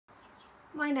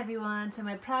Morning everyone, so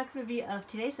my product review of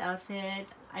today's outfit.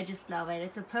 I just love it.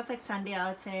 It's a perfect Sunday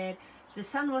outfit. The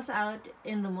sun was out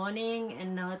in the morning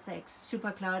and now it's like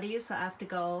super cloudy, so I have to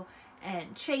go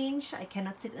and change. I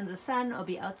cannot sit in the sun or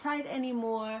be outside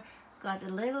anymore. Got a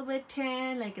little bit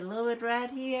tan, like a little bit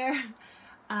red here.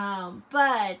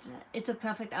 But it's a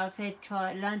perfect outfit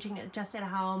for lounging just at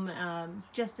home.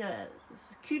 Just a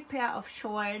cute pair of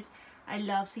shorts. I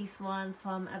love these ones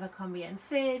from Abercrombie and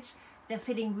Fitch. They're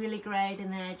fitting really great,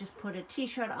 and then I just put a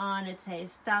t-shirt on. It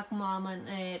says Dark Mom on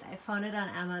it. I found it on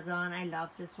Amazon. I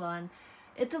love this one.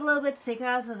 It's a little bit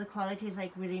thicker, so the quality is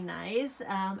like really nice.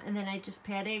 And then I just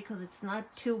paired it because it's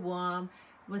not too warm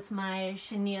with my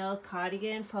chenille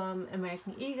cardigan from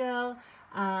American Eagle.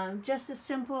 Just a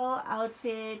simple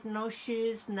outfit, no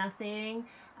shoes, nothing.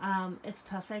 It's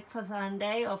perfect for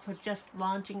Sunday or for just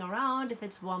lounging around if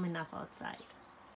it's warm enough outside.